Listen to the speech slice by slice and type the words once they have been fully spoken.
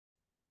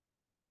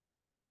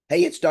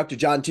Hey, it's Dr.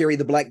 John Terry,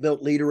 the Black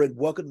Belt Leader, and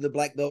welcome to the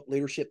Black Belt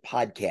Leadership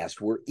Podcast,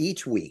 where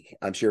each week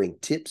I'm sharing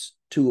tips,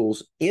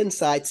 tools,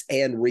 insights,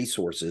 and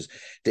resources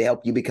to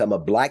help you become a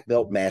Black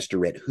Belt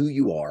master at who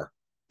you are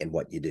and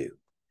what you do.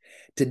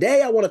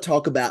 Today, I want to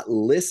talk about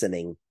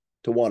listening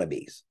to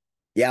wannabes.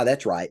 Yeah,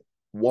 that's right,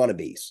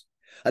 wannabes.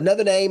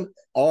 Another name,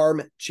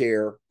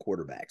 armchair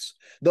quarterbacks.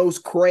 Those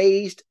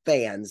crazed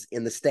fans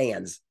in the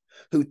stands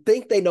who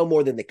think they know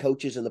more than the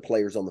coaches and the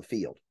players on the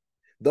field.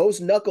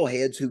 Those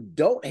knuckleheads who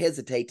don't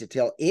hesitate to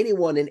tell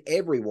anyone and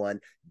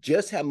everyone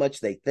just how much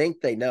they think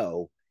they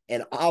know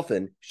and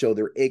often show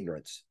their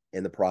ignorance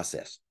in the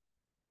process.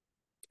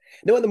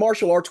 Now, in the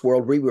martial arts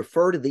world, we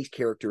refer to these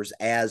characters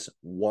as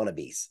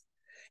wannabes.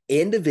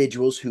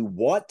 Individuals who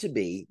want to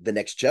be the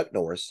next Chuck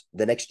Norris,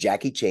 the next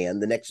Jackie Chan,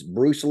 the next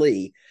Bruce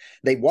Lee.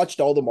 They've watched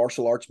all the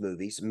martial arts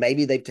movies.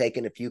 Maybe they've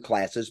taken a few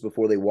classes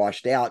before they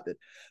washed out, but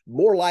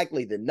more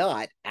likely than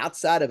not,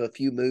 outside of a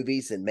few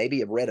movies and maybe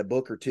have read a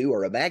book or two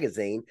or a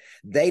magazine,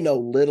 they know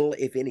little,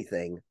 if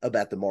anything,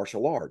 about the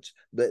martial arts,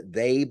 but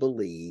they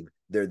believe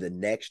they're the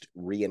next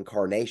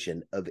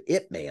reincarnation of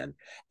Ip Man,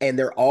 and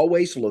they're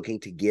always looking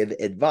to give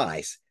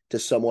advice to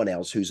someone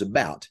else who's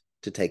about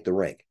to take the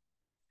ring.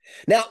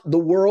 Now, the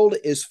world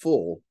is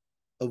full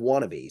of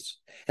wannabes.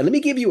 And let me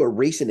give you a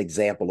recent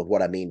example of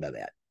what I mean by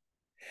that.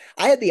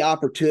 I had the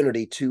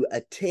opportunity to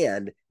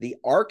attend the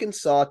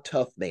Arkansas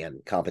Tough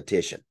Man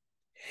competition.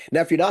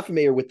 Now, if you're not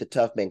familiar with the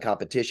Tough Man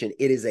competition,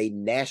 it is a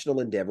national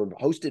endeavor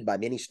hosted by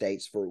many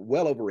states for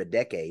well over a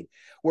decade,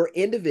 where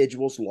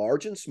individuals,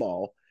 large and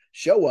small,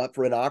 show up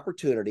for an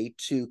opportunity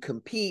to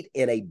compete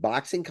in a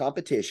boxing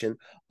competition,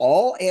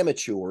 all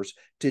amateurs,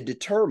 to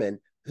determine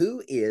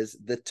who is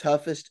the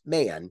toughest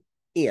man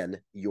in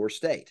your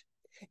state.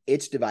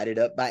 It's divided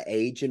up by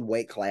age and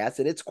weight class,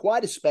 and it's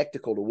quite a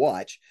spectacle to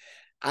watch.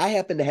 I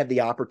happen to have the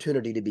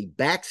opportunity to be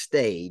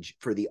backstage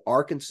for the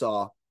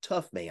Arkansas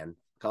Tough Man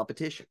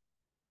competition.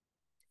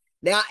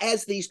 Now,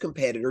 as these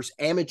competitors,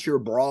 amateur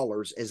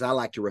brawlers, as I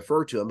like to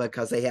refer to them,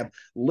 because they have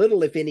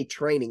little, if any,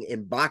 training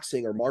in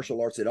boxing or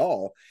martial arts at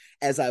all,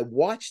 as I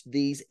watched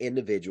these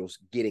individuals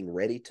getting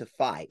ready to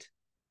fight,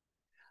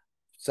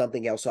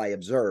 something else I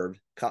observed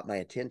caught my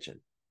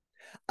attention.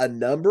 A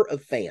number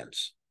of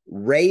fans,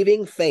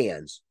 raving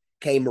fans,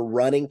 came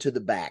running to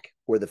the back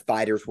where the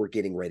fighters were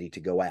getting ready to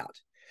go out.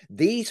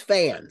 These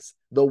fans,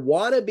 the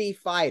wannabe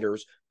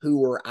fighters who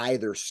were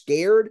either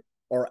scared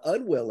or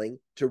unwilling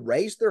to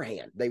raise their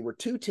hand. They were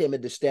too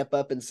timid to step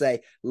up and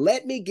say,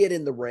 let me get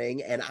in the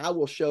ring and I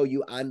will show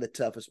you I'm the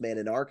toughest man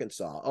in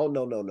Arkansas. Oh,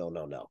 no, no, no,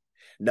 no, no.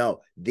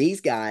 No,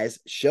 these guys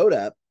showed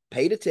up,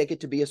 paid a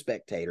ticket to be a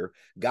spectator,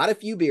 got a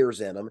few beers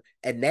in them,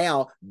 and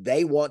now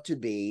they want to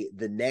be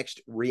the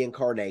next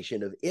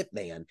reincarnation of Ip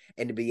Man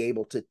and to be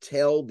able to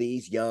tell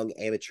these young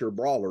amateur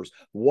brawlers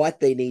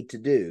what they need to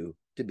do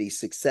to be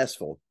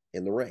successful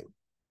in the ring.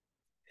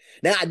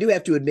 Now, I do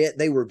have to admit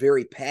they were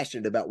very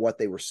passionate about what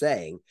they were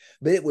saying,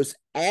 but it was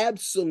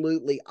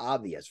absolutely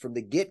obvious from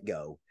the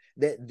get-go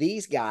that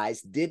these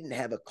guys didn't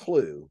have a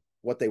clue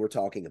what they were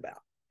talking about.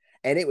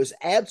 And it was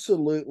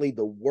absolutely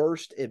the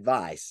worst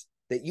advice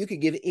that you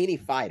could give any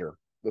fighter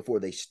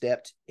before they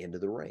stepped into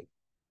the ring.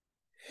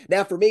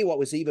 Now, for me, what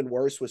was even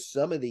worse was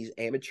some of these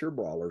amateur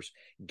brawlers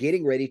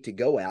getting ready to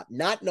go out,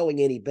 not knowing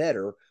any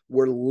better,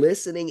 were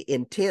listening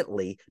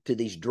intently to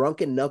these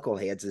drunken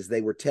knuckleheads as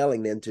they were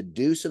telling them to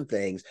do some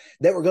things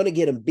that were going to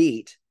get them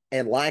beat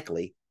and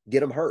likely get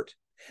them hurt.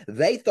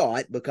 They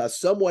thought because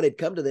someone had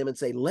come to them and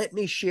say, let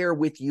me share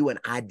with you an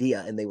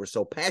idea, and they were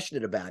so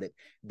passionate about it,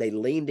 they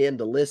leaned in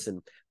to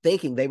listen,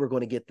 thinking they were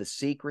going to get the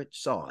secret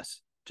sauce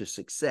to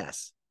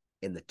success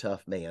in the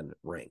tough man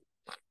ring.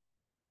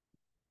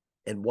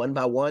 And one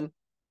by one,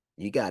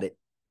 you got it,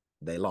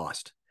 they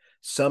lost,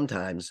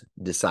 sometimes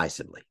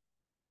decisively.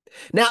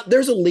 Now,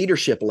 there's a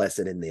leadership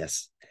lesson in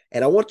this,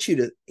 and I want you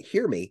to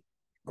hear me,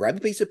 grab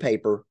a piece of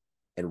paper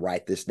and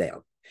write this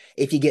down.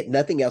 If you get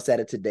nothing else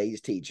out of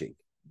today's teaching,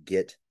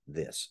 get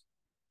this.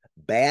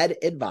 Bad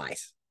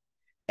advice,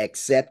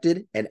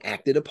 accepted and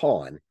acted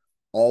upon,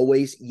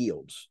 always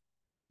yields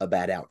a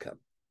bad outcome.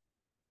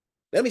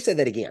 Let me say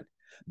that again.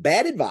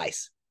 Bad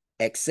advice,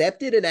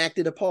 accepted and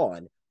acted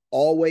upon,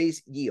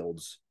 always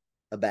yields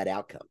a bad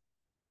outcome.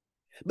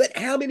 But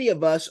how many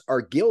of us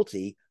are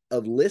guilty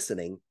of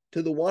listening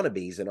to the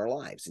wannabes in our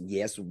lives? And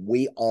yes,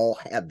 we all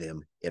have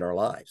them in our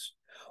lives.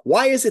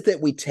 Why is it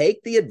that we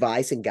take the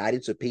advice and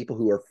guidance of people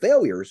who are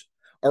failures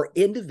or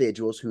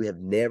individuals who have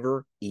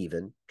never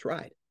even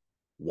tried?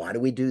 Why do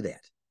we do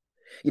that?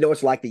 You know,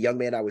 it's like the young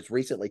man I was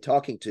recently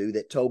talking to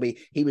that told me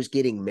he was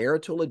getting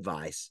marital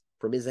advice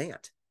from his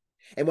aunt.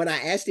 And when I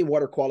asked him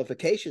what her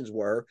qualifications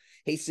were,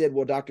 he said,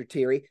 well, Dr.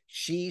 Terry,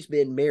 she's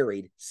been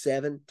married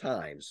 7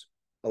 times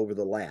over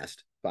the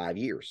last 5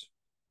 years.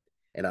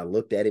 And I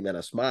looked at him and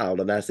I smiled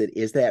and I said,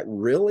 is that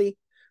really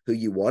who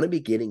you want to be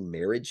getting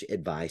marriage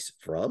advice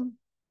from?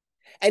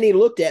 And he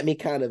looked at me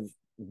kind of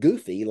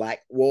goofy,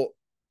 like, well,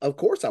 of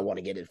course I want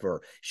to get it for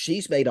her.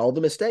 She's made all the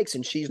mistakes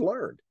and she's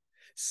learned.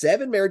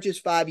 7 marriages,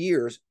 5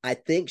 years. I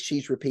think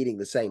she's repeating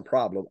the same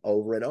problem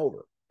over and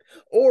over.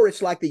 Or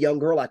it's like the young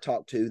girl I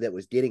talked to that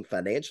was getting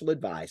financial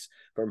advice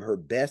from her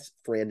best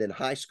friend in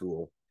high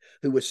school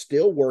who was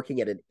still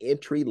working at an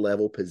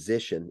entry-level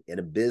position in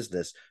a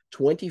business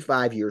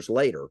 25 years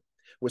later,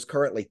 was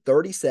currently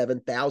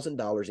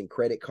 $37,000 in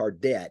credit card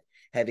debt,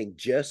 having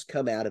just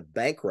come out of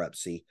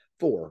bankruptcy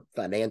for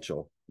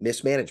financial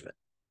mismanagement.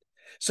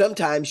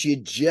 Sometimes you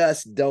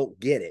just don't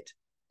get it.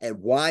 And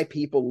why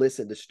people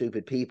listen to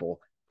stupid people,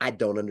 I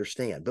don't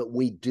understand. But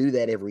we do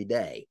that every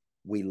day.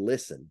 We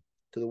listen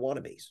to the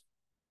wannabes.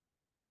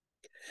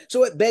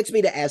 So it begs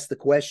me to ask the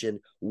question,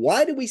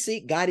 why do we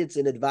seek guidance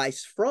and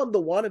advice from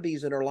the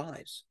wannabes in our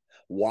lives?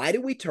 Why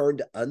do we turn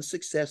to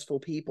unsuccessful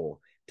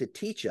people to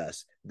teach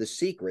us the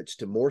secrets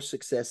to more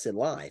success in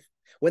life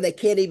when they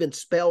can't even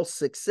spell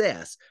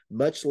success,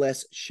 much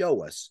less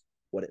show us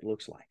what it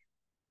looks like?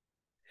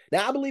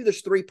 Now, I believe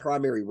there's three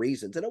primary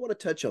reasons, and I want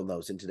to touch on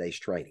those in today's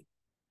training.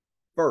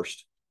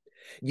 First,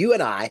 you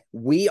and I,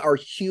 we are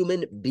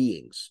human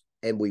beings,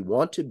 and we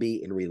want to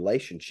be in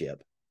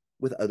relationship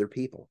with other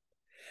people.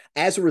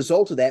 As a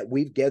result of that,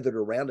 we've gathered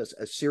around us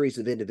a series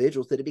of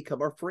individuals that have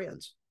become our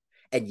friends.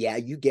 And yeah,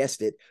 you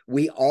guessed it,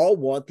 we all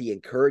want the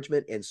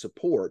encouragement and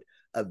support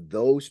of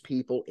those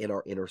people in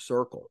our inner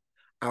circle,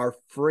 our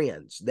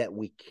friends that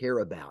we care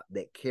about,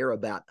 that care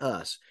about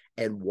us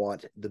and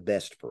want the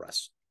best for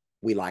us.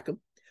 We like them,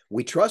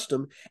 we trust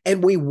them,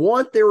 and we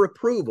want their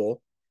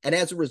approval. And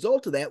as a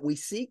result of that, we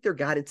seek their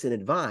guidance and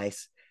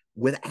advice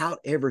without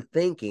ever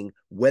thinking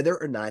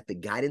whether or not the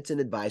guidance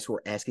and advice we're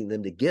asking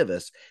them to give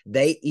us,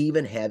 they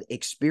even have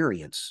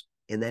experience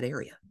in that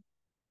area.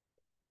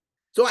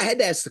 So I had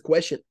to ask the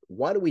question,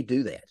 why do we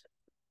do that?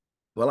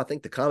 Well, I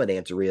think the common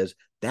answer is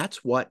that's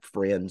what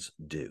friends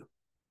do.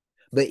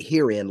 But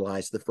herein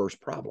lies the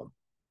first problem.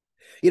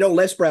 You know,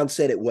 Les Brown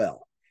said it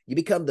well. You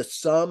become the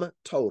sum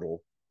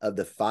total of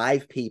the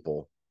 5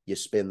 people you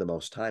spend the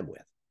most time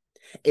with.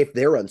 If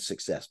they're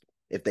unsuccessful,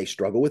 if they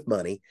struggle with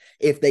money,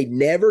 if they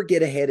never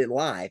get ahead in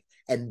life,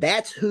 and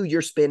that's who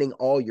you're spending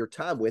all your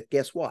time with,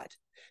 guess what?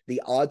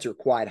 The odds are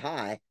quite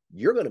high.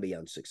 You're going to be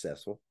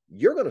unsuccessful.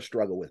 You're going to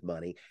struggle with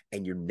money,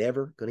 and you're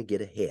never going to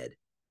get ahead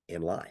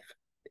in life.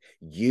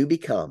 You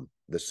become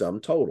the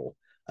sum total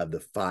of the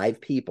 5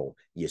 people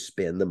you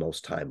spend the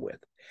most time with.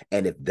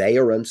 And if they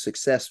are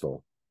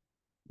unsuccessful,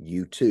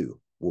 you too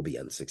will be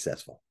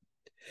unsuccessful.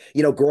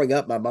 You know, growing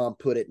up, my mom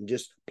put it in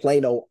just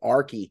plain old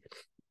Archie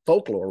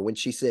folklore when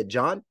she said,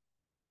 John,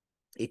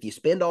 if you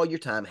spend all your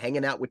time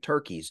hanging out with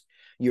turkeys,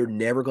 you're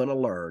never going to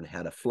learn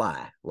how to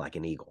fly like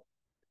an eagle.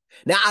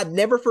 Now, I've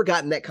never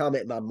forgotten that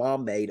comment my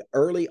mom made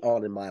early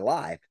on in my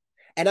life,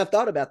 and I've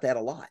thought about that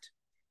a lot.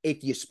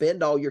 If you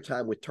spend all your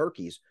time with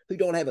turkeys who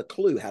don't have a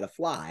clue how to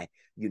fly,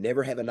 you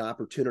never have an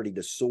opportunity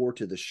to soar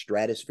to the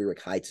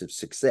stratospheric heights of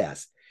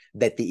success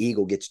that the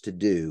eagle gets to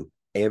do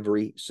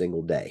every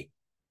single day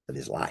of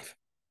his life.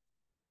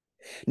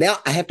 Now,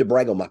 I have to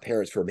brag on my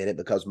parents for a minute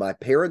because my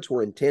parents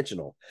were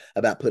intentional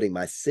about putting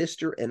my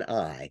sister and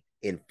I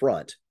in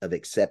front of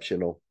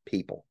exceptional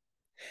people.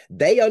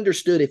 They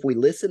understood if we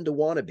listened to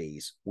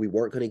wannabes, we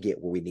weren't going to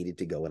get where we needed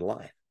to go in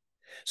life.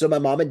 So my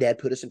mom and dad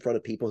put us in front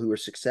of people who were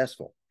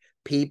successful,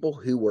 people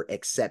who were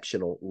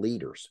exceptional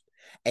leaders,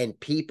 and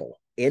people,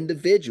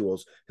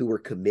 individuals who were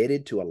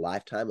committed to a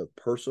lifetime of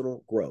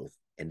personal growth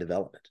and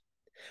development.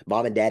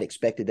 Mom and dad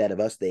expected that of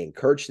us. They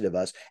encouraged it of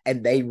us,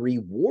 and they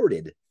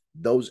rewarded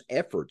those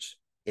efforts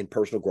in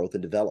personal growth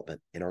and development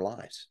in our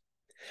lives.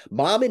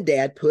 Mom and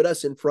dad put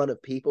us in front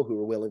of people who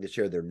were willing to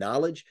share their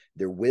knowledge,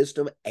 their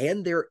wisdom,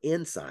 and their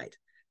insight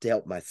to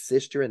help my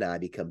sister and I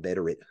become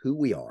better at who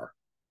we are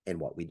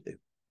and what we do.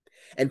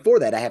 And for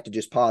that, I have to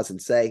just pause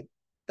and say,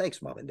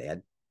 thanks, Mom and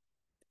Dad.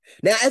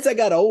 Now, as I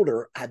got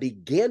older, I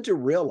began to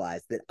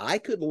realize that I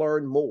could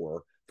learn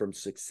more from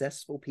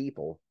successful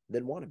people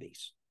than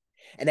wannabes.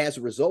 And as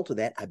a result of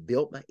that, I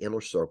built my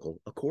inner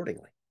circle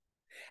accordingly.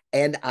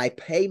 And I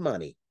pay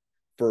money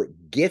for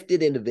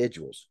gifted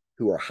individuals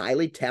who are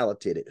highly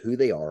talented at who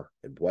they are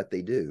and what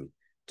they do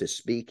to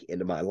speak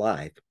into my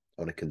life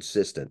on a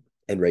consistent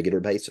and regular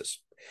basis.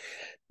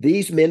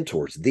 These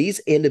mentors, these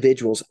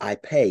individuals I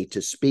pay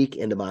to speak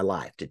into my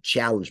life, to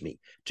challenge me,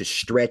 to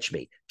stretch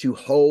me, to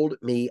hold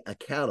me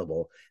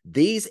accountable.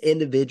 These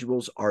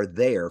individuals are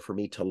there for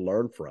me to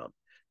learn from,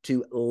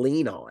 to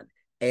lean on,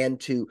 and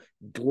to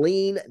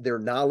glean their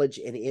knowledge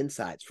and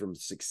insights from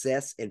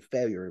success and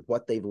failure and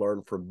what they've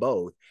learned from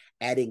both,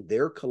 adding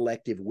their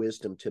collective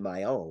wisdom to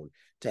my own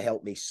to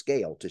help me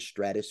scale to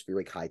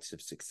stratospheric heights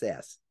of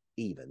success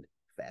even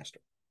faster.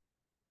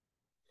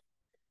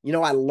 You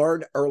know, I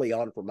learned early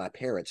on from my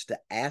parents to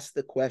ask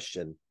the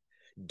question,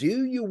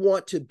 do you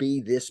want to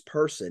be this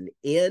person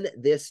in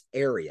this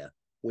area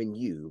when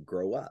you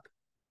grow up?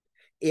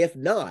 If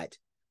not,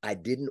 I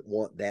didn't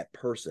want that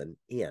person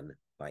in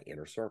my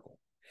inner circle.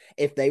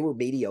 If they were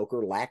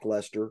mediocre,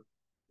 lackluster,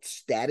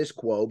 status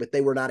quo, but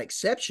they were not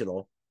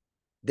exceptional,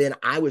 then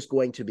I was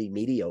going to be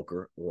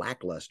mediocre,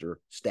 lackluster,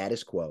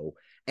 status quo,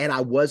 and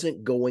I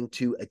wasn't going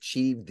to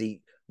achieve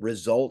the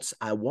results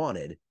I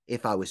wanted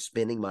if I was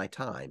spending my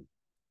time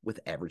with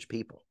average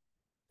people.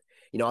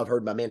 I've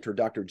heard my mentor,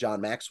 Dr.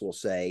 John Maxwell,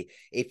 say,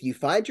 if you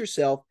find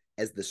yourself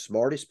as the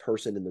smartest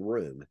person in the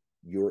room,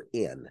 you're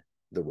in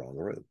the wrong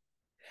room.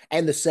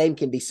 And the same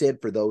can be said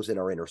for those in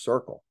our inner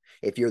circle.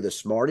 If you're the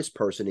smartest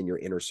person in your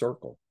inner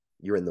circle,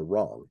 you're in the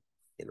wrong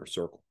inner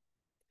circle.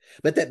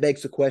 But that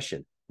begs the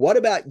question, what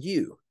about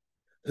you?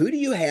 Who do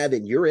you have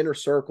in your inner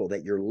circle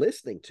that you're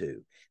listening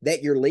to,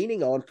 that you're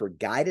leaning on for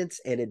guidance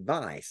and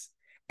advice?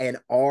 And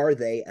are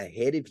they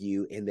ahead of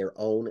you in their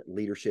own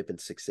leadership and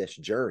success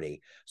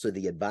journey? So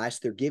the advice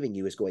they're giving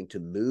you is going to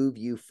move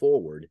you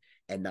forward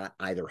and not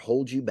either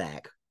hold you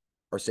back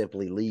or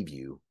simply leave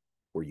you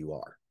where you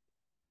are.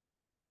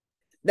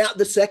 Now,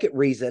 the second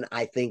reason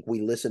I think we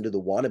listen to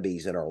the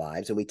wannabes in our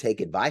lives and we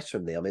take advice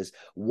from them is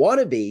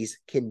wannabes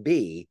can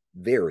be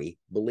very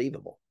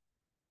believable.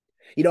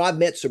 I've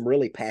met some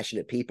really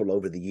passionate people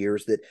over the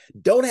years that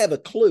don't have a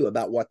clue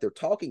about what they're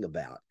talking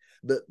about,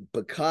 but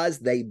because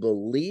they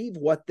believe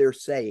what they're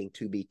saying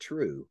to be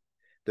true,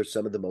 they're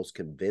some of the most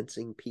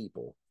convincing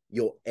people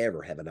you'll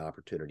ever have an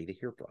opportunity to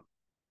hear from.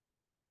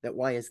 Now,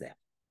 why is that?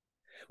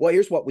 Well,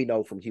 here's what we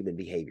know from human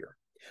behavior.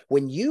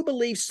 When you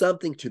believe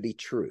something to be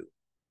true,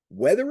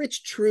 whether it's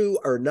true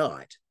or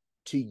not,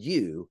 to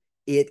you,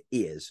 it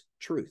is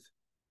truth.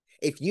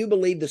 If you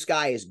believe the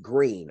sky is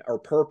green or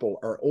purple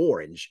or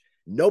orange,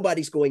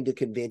 nobody's going to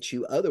convince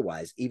you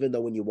otherwise, even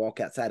though when you walk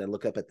outside and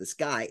look up at the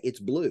sky, it's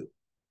blue.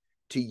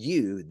 To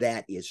you,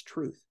 that is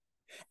truth.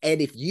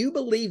 And if you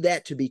believe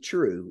that to be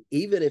true,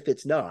 even if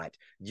it's not,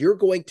 you're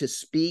going to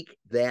speak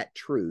that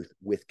truth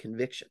with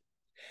conviction.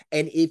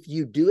 And if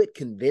you do it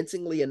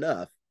convincingly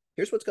enough,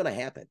 here's what's going to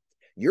happen.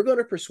 You're going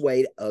to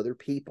persuade other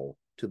people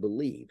to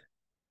believe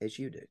as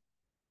you do.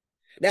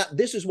 Now,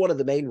 this is one of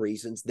the main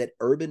reasons that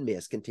urban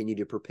myths continue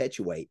to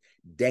perpetuate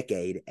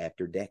decade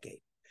after decade.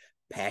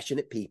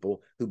 Passionate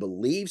people who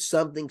believe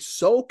something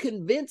so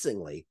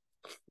convincingly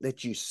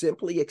that you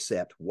simply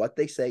accept what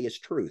they say is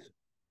truth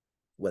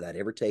without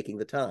ever taking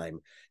the time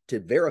to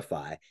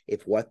verify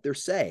if what they're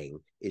saying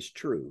is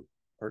true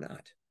or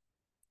not.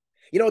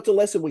 It's a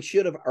lesson we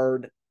should have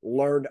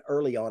learned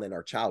early on in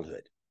our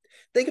childhood.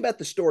 Think about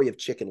the story of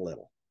Chicken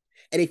Little.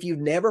 And if you've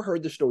never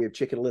heard the story of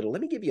Chicken Little,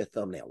 let me give you a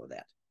thumbnail of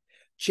that.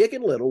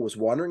 Chicken Little was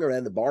wandering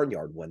around the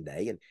barnyard one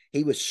day, and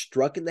he was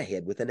struck in the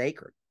head with an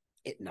acorn.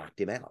 It knocked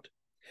him out.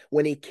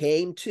 When he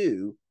came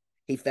to,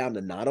 he found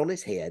a knot on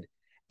his head,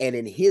 and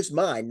in his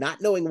mind,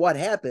 not knowing what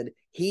happened,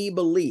 he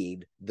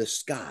believed the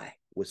sky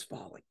was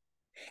falling.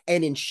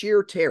 And in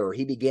sheer terror,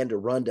 he began to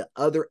run to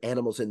other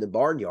animals in the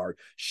barnyard,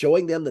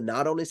 showing them the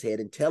knot on his head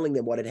and telling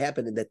them what had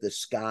happened and that the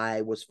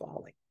sky was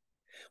falling.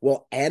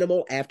 Well,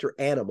 animal after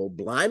animal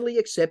blindly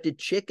accepted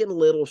Chicken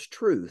Little's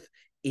truth,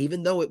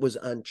 even though it was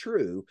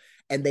untrue,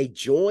 and they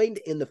joined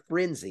in the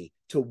frenzy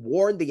to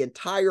warn the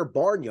entire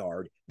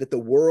barnyard that the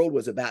world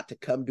was about to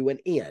come to an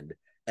end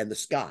and the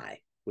sky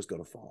was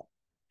going to fall.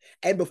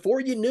 And before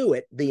you knew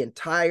it, the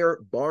entire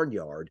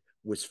barnyard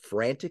was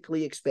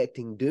frantically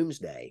expecting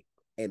doomsday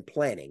and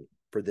planning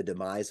for the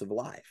demise of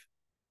life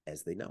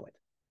as they know it.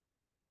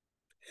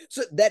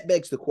 So that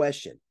begs the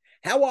question,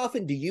 how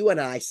often do you and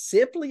I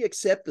simply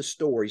accept the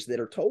stories that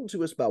are told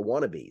to us by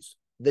wannabes,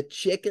 the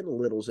Chicken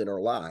Littles in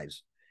our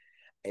lives,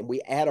 and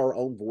we add our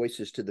own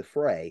voices to the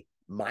fray,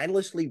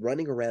 mindlessly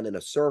running around in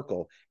a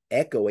circle,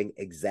 echoing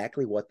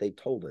exactly what they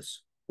told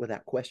us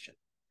without question?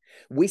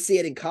 We see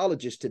it in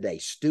colleges today,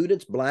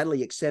 students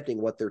blindly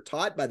accepting what they're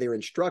taught by their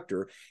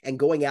instructor and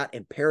going out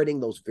and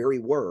parroting those very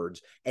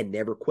words and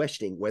never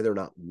questioning whether or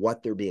not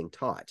what they're being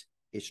taught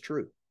is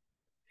true.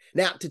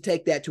 Now, to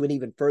take that to an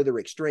even further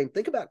extreme,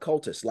 think about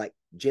cultists like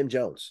Jim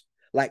Jones,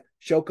 like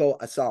Shoko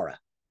Asara,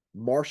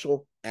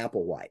 Marshall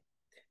Applewhite,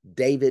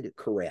 David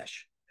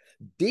Koresh.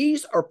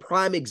 These are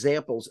prime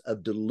examples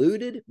of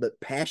deluded but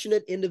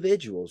passionate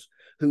individuals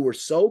who were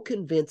so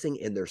convincing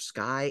in their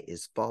sky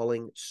is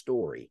falling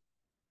story,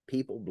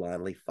 people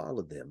blindly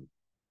followed them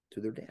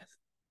to their death.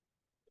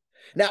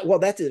 Now, while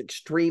that's an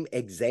extreme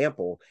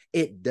example,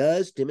 it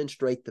does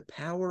demonstrate the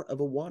power of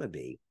a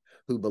wannabe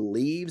who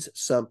believes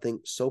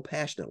something so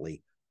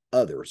passionately,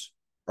 others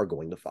are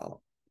going to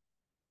follow.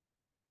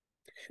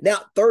 Now,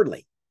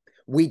 thirdly,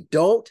 we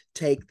don't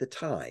take the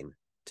time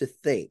to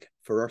think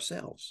for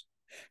ourselves.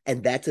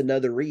 And that's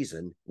another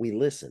reason we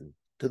listen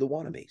to the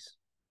wannabes.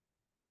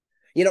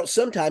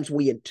 Sometimes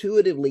we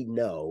intuitively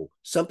know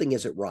something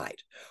isn't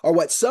right, or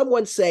what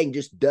someone's saying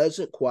just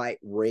doesn't quite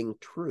ring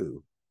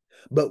true,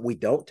 but we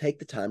don't take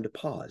the time to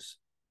pause,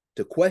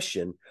 to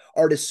question,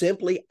 or to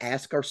simply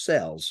ask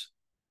ourselves,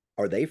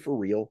 are they for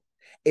real?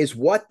 Is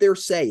what they're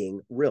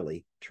saying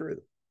really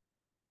true?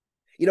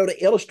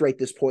 To illustrate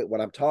this point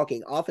when I'm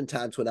talking,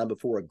 oftentimes when I'm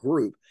before a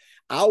group,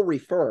 I'll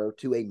refer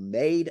to a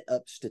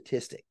made-up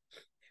statistic.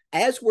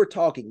 As we're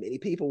talking, many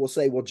people will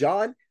say, well,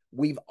 John,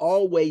 we've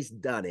always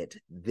done it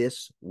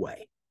this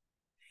way.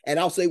 And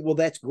I'll say, well,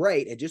 that's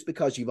great. And just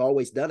because you've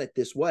always done it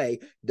this way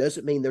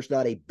doesn't mean there's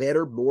not a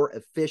better, more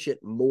efficient,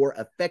 more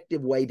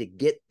effective way to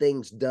get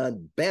things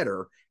done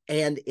better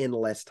and in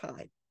less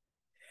time.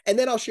 And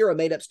then I'll share a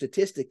made-up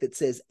statistic that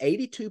says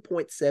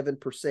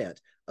 82.7%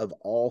 of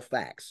all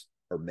facts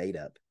are made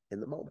up in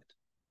the moment.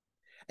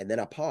 And then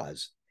I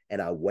pause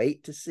and I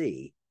wait to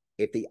see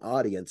if the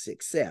audience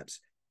accepts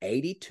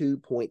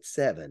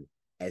 82.7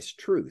 as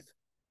truth,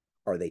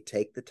 or they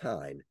take the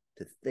time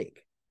to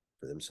think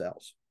for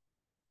themselves.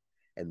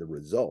 And the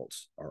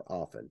results are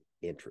often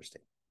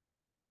interesting.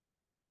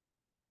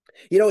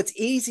 You know, it's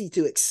easy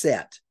to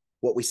accept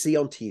what we see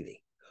on TV,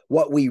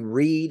 what we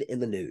read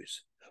in the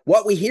news,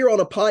 what we hear on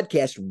a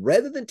podcast,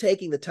 rather than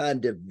taking the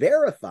time to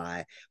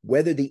verify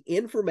whether the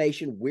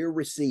information we're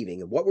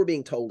receiving and what we're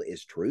being told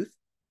is truth,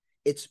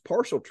 it's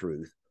partial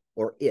truth,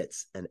 or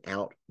it's an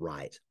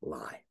outright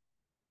lie.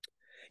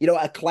 You know,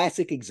 a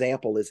classic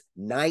example is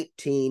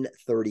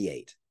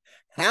 1938.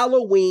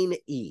 Halloween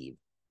Eve,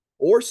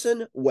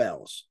 Orson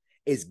Welles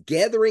is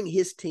gathering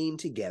his team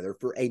together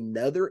for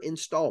another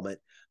installment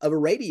of a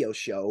radio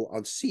show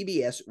on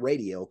CBS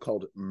radio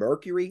called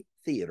Mercury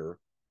Theater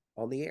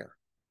on the Air.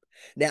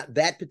 Now,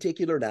 that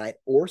particular night,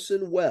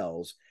 Orson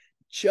Welles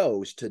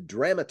chose to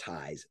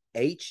dramatize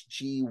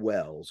H.G.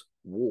 Wells'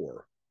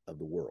 War of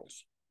the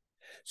Worlds.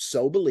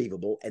 So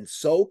believable and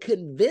so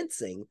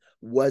convincing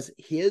was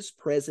his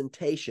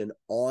presentation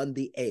on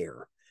the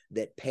air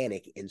that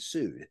panic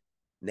ensued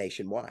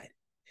nationwide.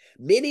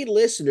 Many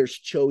listeners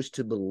chose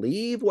to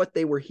believe what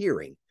they were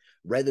hearing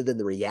rather than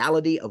the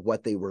reality of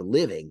what they were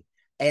living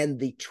and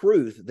the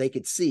truth they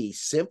could see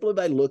simply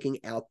by looking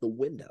out the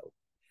window.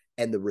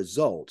 And the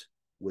result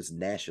was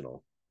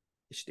national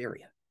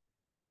hysteria.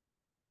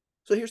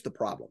 So here's the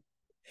problem.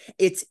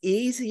 It's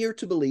easier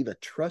to believe a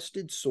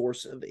trusted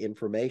source of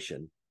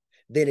information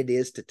than it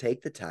is to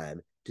take the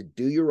time to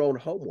do your own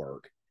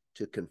homework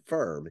to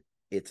confirm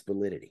its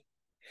validity.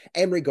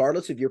 And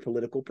regardless of your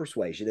political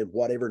persuasion and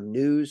whatever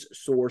news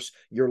source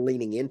you're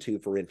leaning into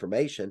for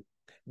information,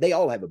 they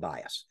all have a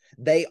bias.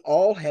 They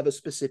all have a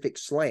specific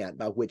slant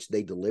by which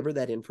they deliver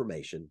that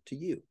information to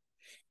you.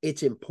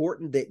 It's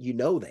important that you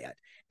know that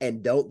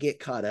and don't get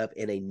caught up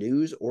in a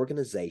news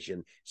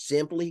organization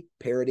simply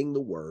parroting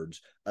the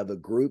words of a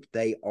group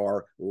they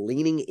are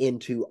leaning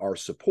into or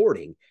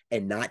supporting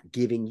and not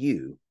giving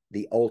you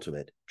the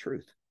ultimate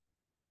truth.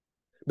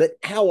 But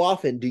how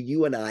often do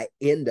you and I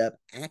end up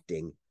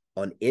acting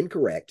on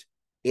incorrect,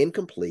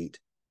 incomplete,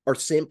 or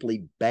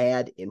simply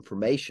bad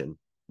information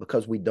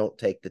because we don't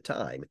take the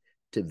time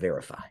to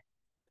verify?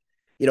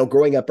 You know,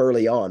 growing up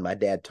early on, my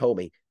dad told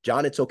me,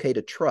 John, it's okay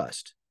to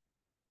trust,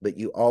 but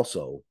you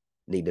also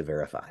need to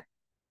verify.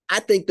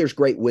 I think there's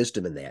great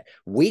wisdom in that.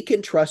 We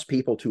can trust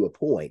people to a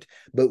point,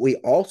 but we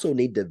also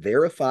need to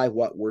verify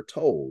what we're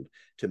told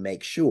to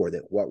make sure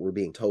that what we're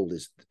being told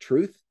is the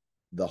truth,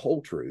 the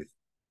whole truth,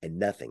 and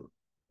nothing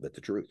but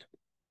the truth.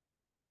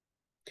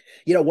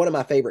 You know, one of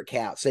my favorite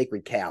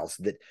sacred cows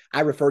that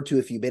I referred to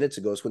a few minutes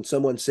ago is when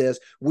someone says,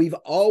 we've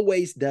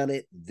always done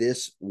it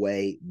this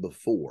way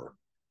before.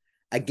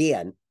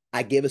 Again,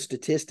 I give a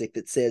statistic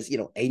that says,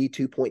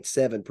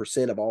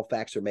 82.7% of all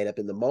facts are made up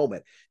in the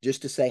moment,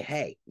 just to say,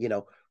 hey,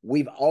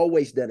 we've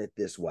always done it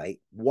this way.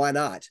 Why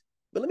not?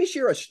 But let me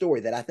share a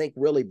story that I think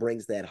really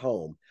brings that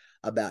home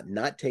about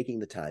not taking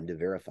the time to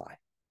verify.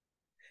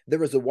 There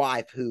was a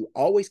wife who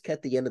always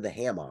cut the end of the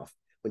ham off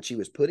when she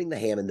was putting the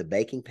ham in the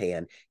baking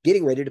pan,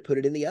 getting ready to put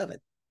it in the oven.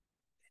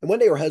 And one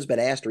day her husband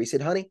asked her, he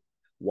said, honey,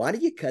 why do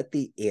you cut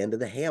the end of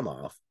the ham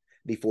off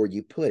before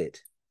you put it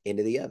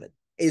into the oven?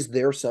 Is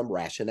there some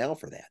rationale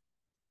for that?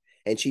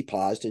 And she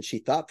paused and she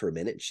thought for a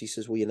minute. And she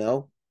says,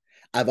 well,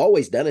 I've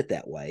always done it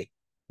that way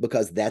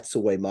because that's the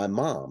way my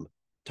mom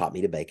taught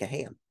me to bake a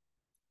ham.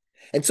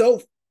 And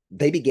so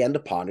they began to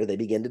ponder, they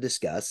began to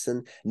discuss.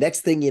 And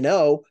next thing you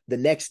know, the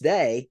next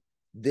day,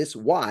 this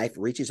wife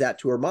reaches out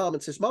to her mom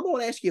and says, Mom, I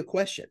want to ask you a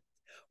question.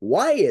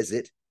 Why is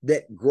it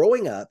that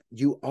growing up,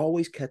 you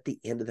always cut the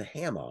end of the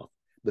ham off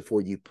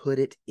before you put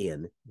it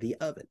in the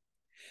oven?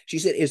 She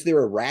said, is there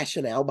a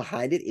rationale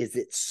behind it? Is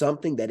it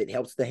something that it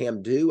helps the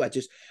ham do?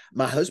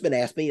 My husband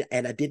asked me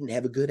and I didn't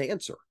have a good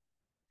answer.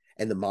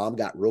 And the mom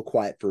got real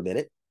quiet for a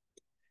minute.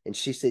 And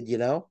she said,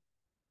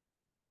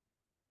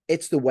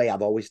 it's the way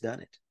I've always done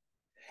it.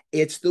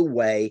 It's the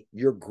way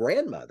your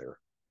grandmother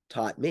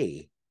taught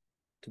me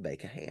to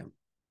bake a ham.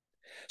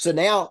 So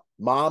now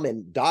mom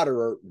and daughter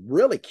are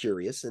really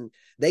curious and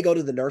they go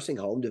to the nursing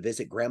home to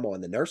visit grandma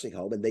in the nursing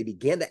home. And they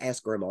begin to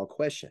ask grandma a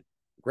question.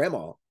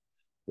 Grandma,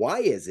 why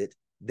is it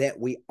that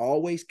we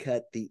always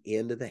cut the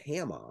end of the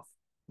ham off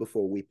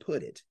before we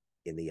put it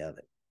in the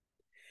oven?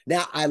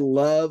 Now, I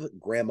love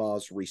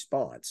grandma's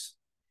response,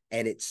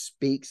 and it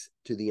speaks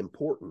to the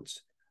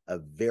importance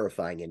of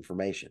verifying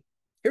information.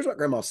 Here's what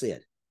grandma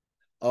said.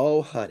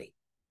 Oh, honey,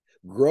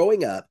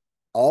 growing up,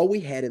 all we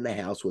had in the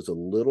house was a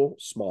little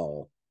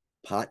small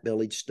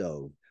pot-bellied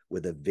stove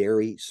with a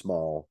very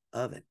small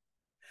oven.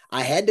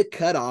 I had to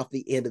cut off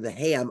the end of the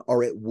ham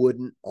or it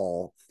wouldn't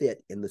all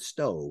fit in the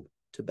stove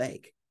to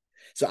bake.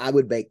 So I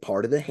would bake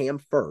part of the ham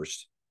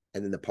first,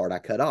 and then the part I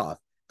cut off,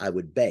 I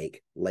would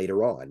bake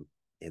later on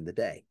in the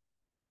day.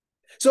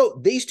 So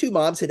these two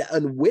moms had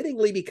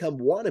unwittingly become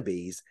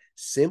wannabes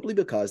simply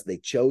because they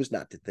chose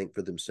not to think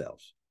for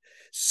themselves,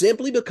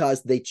 simply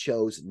because they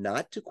chose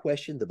not to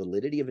question the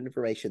validity of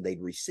information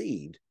they'd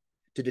received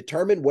to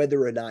determine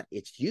whether or not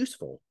it's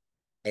useful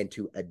and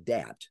to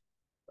adapt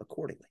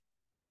accordingly.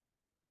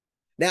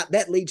 Now,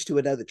 that leads to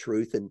another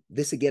truth, and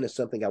this again is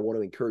something I want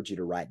to encourage you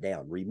to write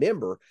down.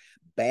 Remember,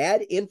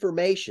 bad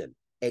information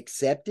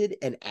accepted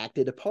and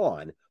acted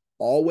upon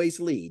always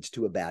leads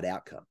to a bad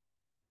outcome.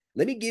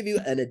 Let me give you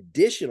an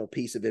additional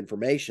piece of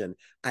information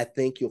I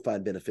think you'll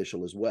find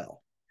beneficial as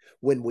well.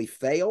 When we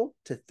fail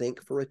to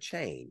think for a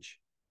change,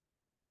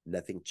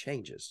 nothing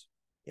changes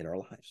in our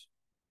lives.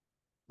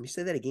 Let me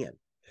say that again.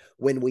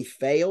 When we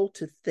fail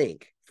to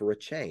think for a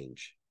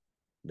change,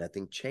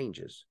 nothing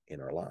changes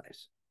in our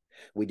lives.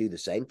 We do the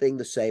same thing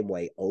the same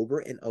way over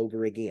and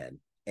over again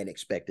and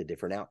expect a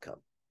different outcome.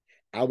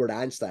 Albert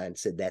Einstein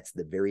said that's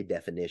the very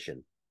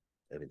definition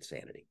of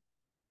insanity.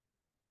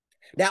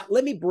 Now,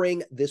 let me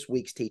bring this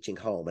week's teaching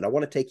home, and I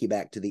want to take you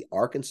back to the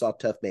Arkansas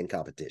Tough Man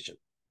competition.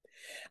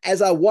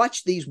 As I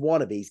watched these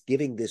wannabes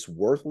giving this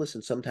worthless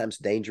and sometimes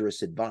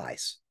dangerous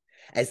advice,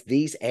 as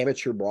these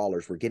amateur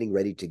brawlers were getting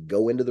ready to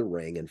go into the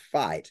ring and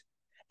fight,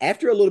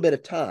 after a little bit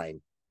of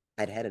time,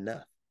 I'd had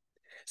enough.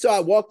 So I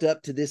walked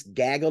up to this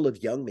gaggle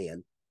of young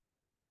men,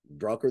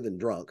 drunker than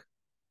drunk,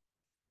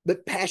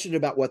 but passionate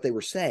about what they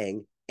were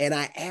saying, and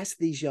I asked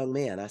these young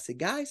men, I said,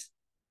 guys,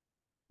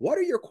 what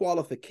are your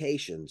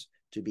qualifications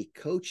to be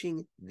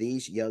coaching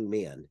these young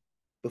men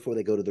before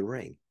they go to the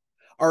ring?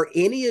 Are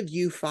any of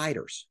you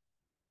fighters?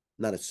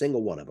 Not a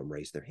single one of them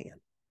raised their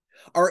hand.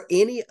 Are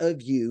any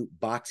of you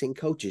boxing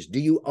coaches? Do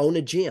you own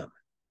a gym?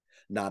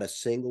 Not a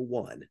single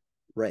one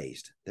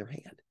raised their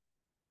hand.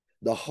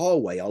 The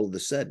hallway all of a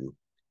sudden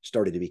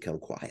started to become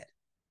quiet.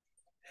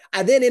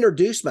 I then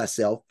introduced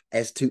myself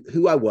as to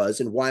who I was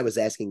and why I was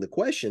asking the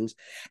questions.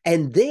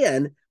 And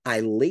then I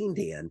leaned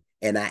in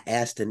and I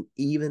asked an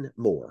even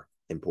more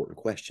important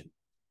question.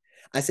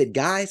 I said,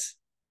 guys,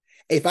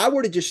 if I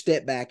were to just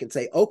step back and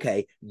say,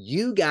 okay,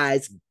 you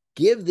guys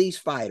give these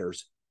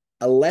fighters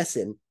a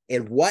lesson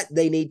in what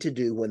they need to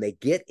do when they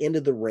get into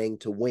the ring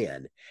to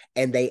win,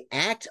 and they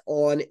act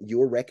on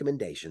your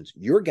recommendations,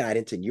 your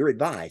guidance, and your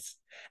advice,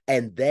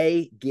 and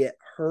they get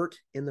hurt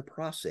in the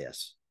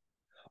process,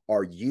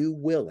 are you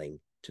willing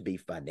to be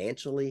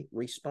financially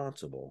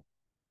responsible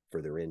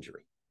for their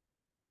injury?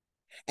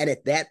 And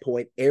at that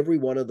point, every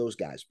one of those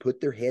guys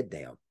put their head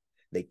down.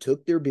 They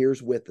took their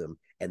beers with them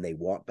and they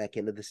walked back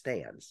into the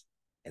stands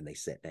and they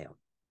sat down.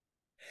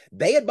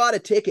 They had bought a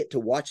ticket to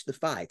watch the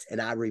fights,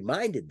 and I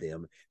reminded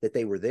them that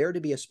they were there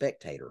to be a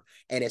spectator.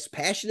 And as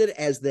passionate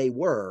as they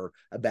were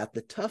about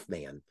the tough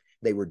man,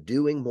 they were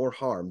doing more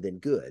harm than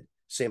good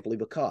simply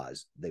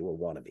because they were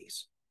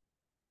wannabes.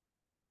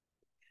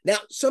 Now,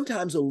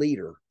 sometimes a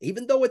leader,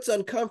 even though it's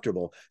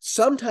uncomfortable,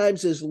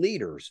 sometimes as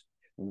leaders,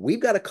 we've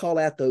got to call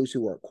out those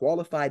who aren't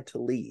qualified to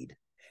lead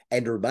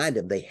and remind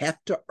them they have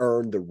to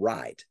earn the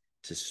right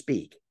to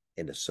speak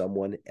into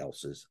someone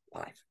else's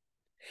life.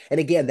 And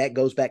again, that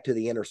goes back to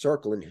the inner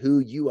circle and who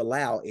you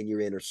allow in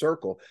your inner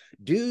circle.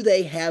 Do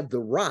they have the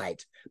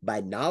right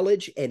by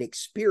knowledge and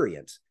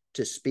experience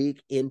to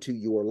speak into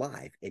your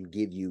life and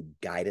give you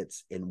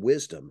guidance and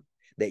wisdom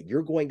that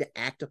you're going to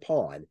act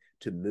upon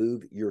to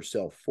move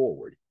yourself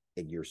forward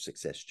in your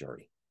success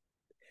journey?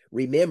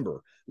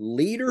 Remember,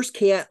 leaders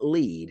can't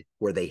lead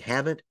where they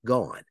haven't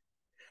gone,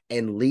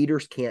 and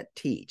leaders can't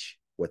teach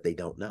what they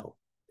don't know.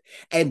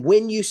 And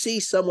when you see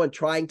someone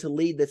trying to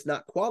lead that's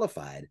not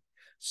qualified,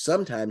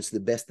 sometimes the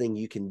best thing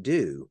you can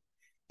do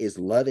is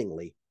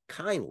lovingly,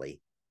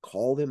 kindly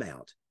call them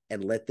out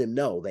and let them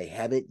know they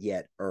haven't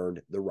yet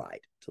earned the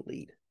right to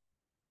lead.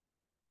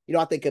 You know,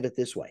 I think of it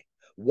this way.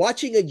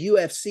 Watching a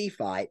UFC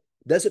fight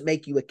doesn't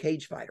make you a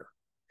cage fighter.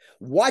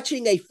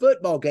 Watching a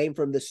football game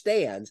from the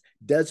stands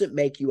doesn't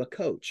make you a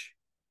coach,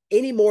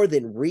 any more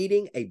than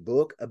reading a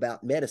book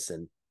about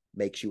medicine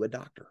makes you a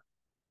doctor.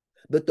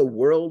 But the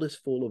world is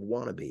full of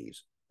wannabes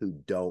who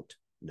don't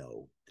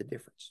know the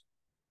difference.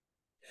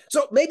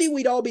 So maybe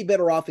we'd all be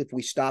better off if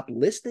we stopped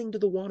listening to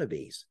the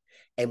wannabes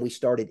and we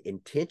started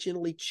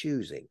intentionally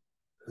choosing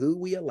who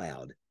we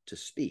allowed to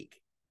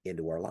speak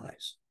into our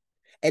lives.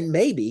 And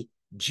maybe,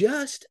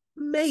 just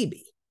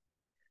maybe,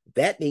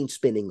 that means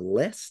spending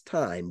less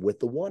time with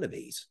the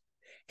wannabes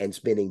and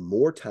spending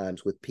more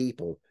times with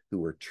people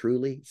who are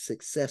truly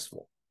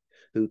successful,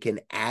 who can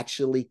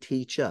actually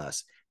teach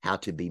us how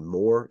to be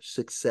more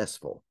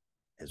successful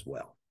as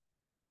well.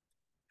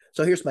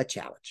 So here's my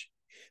challenge.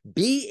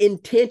 Be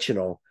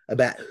intentional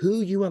about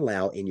who you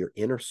allow in your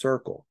inner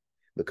circle,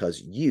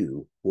 because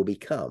you will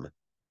become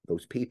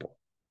those people.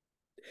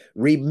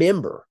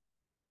 Remember,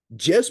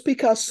 just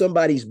because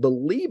somebody's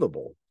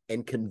believable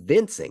and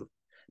convincing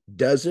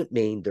doesn't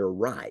mean they're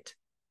right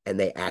and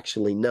they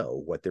actually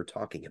know what they're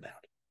talking about.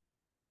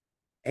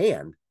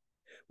 And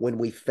when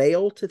we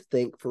fail to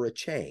think for a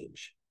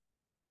change,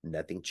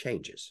 nothing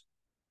changes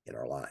in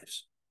our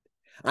lives.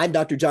 I'm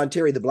Dr. John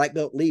Terry, the Black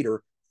Belt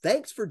Leader.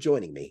 Thanks for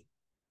joining me.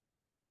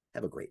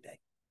 Have a great day.